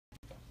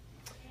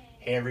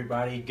Hey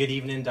everybody, good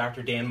evening.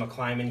 Dr. Dan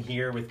McClyman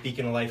here with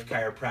Beacon of Life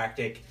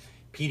Chiropractic,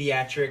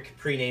 pediatric,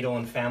 prenatal,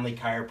 and family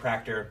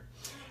chiropractor.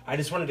 I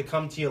just wanted to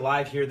come to you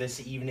live here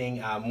this evening.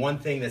 One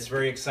thing that's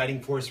very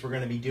exciting for us we're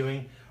going to be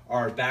doing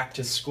are back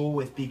to school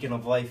with Beacon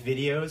of Life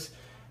videos.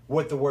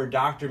 What the word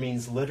doctor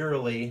means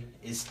literally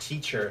is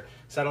teacher.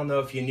 So I don't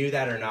know if you knew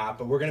that or not,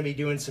 but we're going to be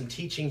doing some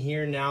teaching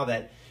here now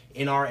that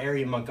in our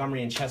area,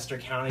 Montgomery and Chester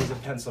counties of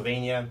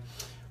Pennsylvania,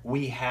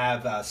 we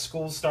have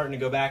schools starting to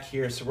go back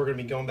here, so we're going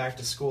to be going back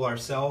to school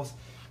ourselves.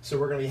 So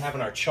we're going to be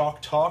having our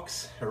chalk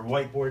talks, or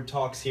whiteboard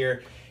talks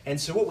here. And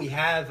so what we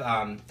have,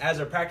 as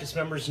our practice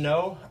members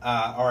know,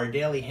 are our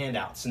daily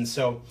handouts. And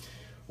so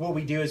what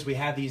we do is we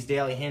have these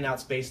daily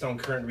handouts based on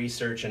current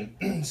research.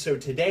 And so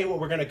today what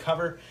we're going to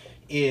cover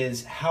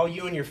is how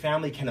you and your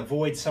family can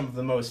avoid some of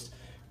the most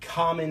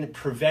common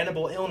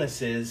preventable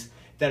illnesses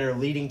that are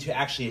leading to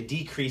actually a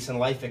decrease in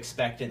life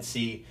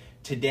expectancy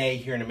today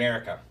here in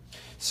America.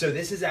 So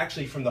this is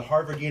actually from the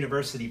Harvard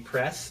University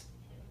Press,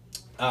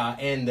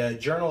 and the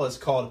journal is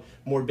called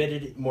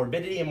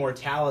Morbidity and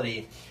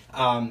Mortality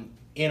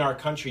in our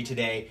country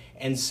today,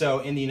 and so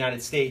in the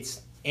United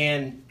States.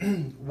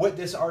 And what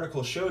this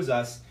article shows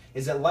us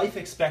is that life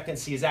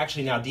expectancy is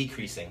actually now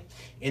decreasing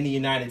in the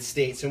United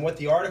States. And what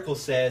the article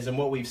says, and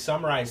what we've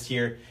summarized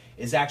here,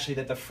 is actually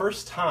that for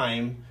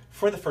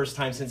the first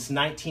time since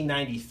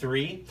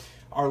 1993,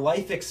 our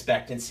life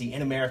expectancy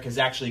in America is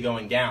actually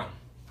going down.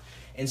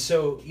 And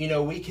so,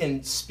 we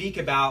can speak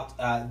about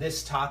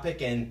this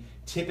topic, and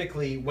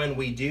typically when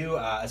we do,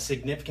 a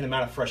significant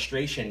amount of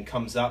frustration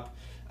comes up,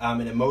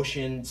 and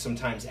emotion,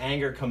 sometimes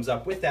anger comes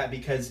up with that,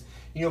 because,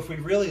 if we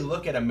really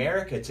look at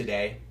America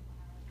today,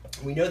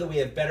 we know that we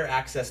have better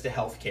access to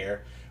health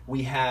care.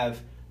 We have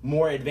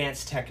more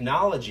advanced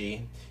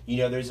technology.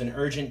 There's an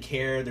urgent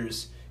care,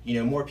 there's,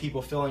 more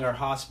people filling our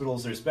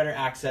hospitals, there's better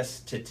access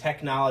to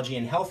technology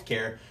and health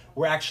care.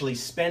 We're actually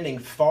spending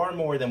far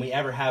more than we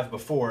ever have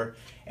before.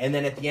 And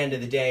then at the end of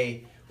the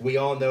day, we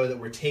all know that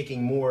we're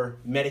taking more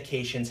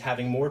medications,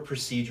 having more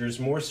procedures,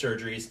 more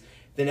surgeries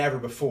than ever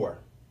before,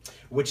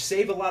 which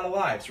save a lot of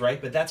lives, right?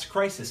 But that's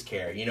crisis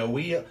care. We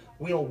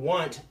don't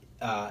want,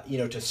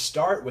 to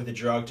start with a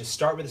drug, to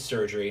start with a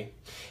surgery.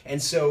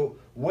 And so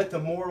what the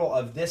moral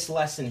of this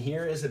lesson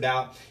here is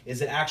about is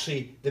that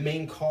actually the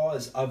main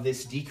cause of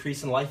this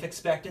decrease in life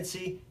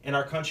expectancy in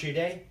our country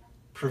today,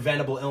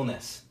 preventable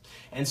illness.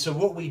 And so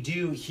what we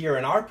do here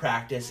in our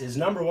practice is,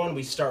 number one,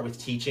 we start with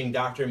teaching.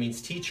 Doctor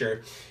means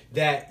teacher,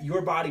 that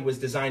your body was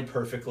designed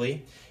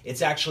perfectly.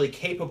 It's actually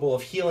capable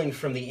of healing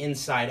from the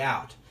inside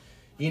out.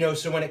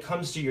 So when it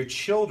comes to your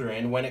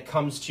children, when it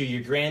comes to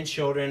your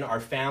grandchildren, our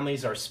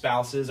families, our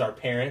spouses, our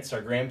parents,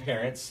 our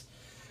grandparents,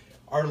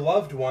 our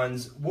loved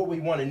ones, what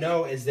we want to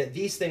know is that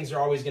these things are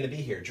always going to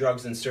be here,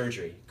 drugs and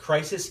surgery.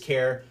 Crisis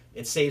care,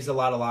 it saves a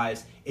lot of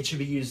lives. It should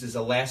be used as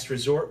a last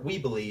resort, we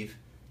believe,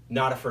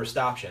 not a first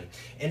option.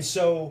 And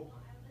so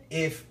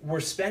if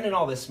we're spending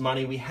all this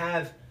money, we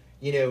have,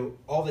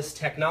 all this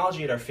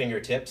technology at our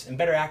fingertips and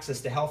better access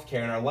to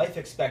healthcare, and our life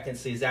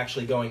expectancy is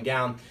actually going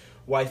down,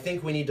 well, I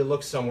think we need to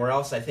look somewhere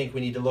else. I think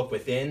we need to look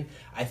within.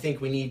 I think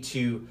we need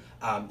to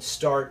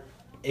start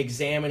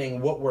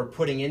examining what we're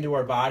putting into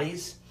our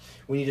bodies.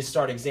 We need to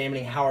start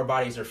examining how our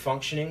bodies are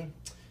functioning.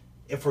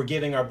 If we're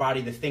giving our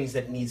body the things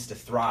that it needs to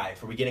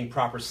thrive, are we getting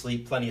proper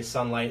sleep, plenty of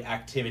sunlight,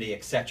 activity,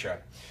 etc.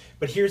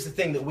 But here's the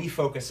thing that we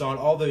focus on.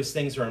 All those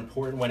things are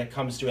important when it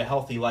comes to a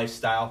healthy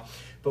lifestyle.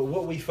 But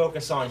what we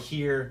focus on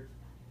here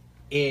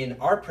in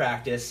our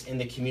practice in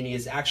the community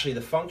is actually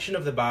the function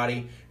of the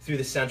body through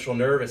the central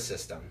nervous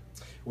system,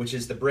 which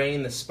is the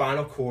brain, the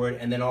spinal cord,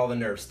 and then all the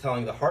nerves,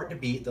 telling the heart to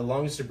beat, the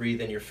lungs to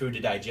breathe, and your food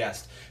to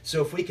digest.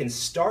 So if we can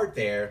start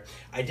there,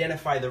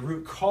 identify the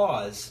root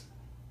cause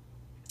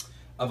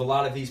of a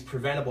lot of these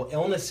preventable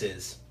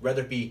illnesses,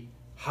 whether it be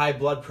high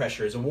blood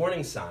pressure as a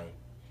warning sign,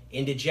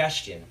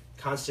 indigestion,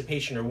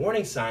 constipation are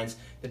warning signs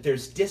that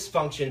there's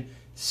dysfunction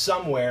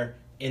somewhere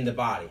in the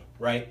body,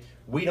 right?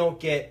 We don't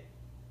get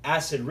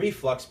acid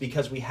reflux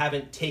because we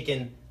haven't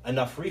taken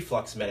enough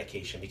reflux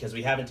medication, because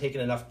we haven't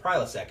taken enough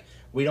Prilosec.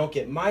 We don't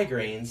get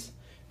migraines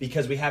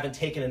because we haven't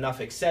taken enough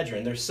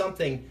Excedrin. There's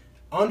something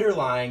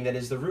underlying that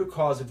is the root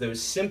cause of those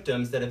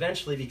symptoms that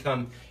eventually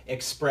become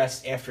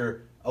expressed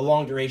after a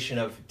long duration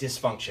of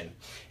dysfunction.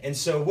 And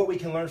so what we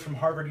can learn from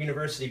Harvard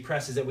University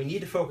Press is that we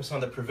need to focus on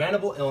the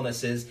preventable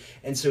illnesses.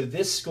 And so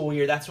this school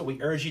year, that's what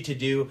we urge you to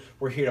do.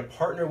 We're here to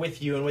partner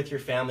with you and with your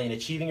family in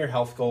achieving your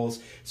health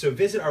goals. So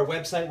visit our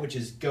website, which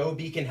is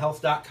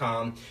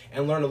gobeaconhealth.com,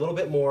 and learn a little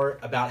bit more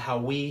about how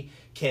we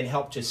can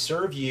help to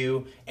serve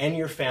you and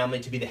your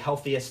family to be the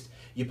healthiest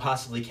you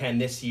possibly can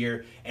this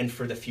year and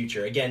for the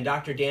future. Again,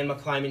 Dr. Dan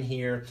McClyman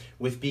here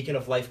with Beacon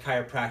of Life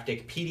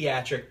Chiropractic,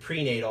 pediatric,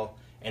 prenatal,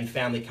 and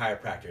family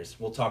chiropractors.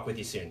 We'll talk with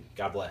you soon.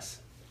 God bless.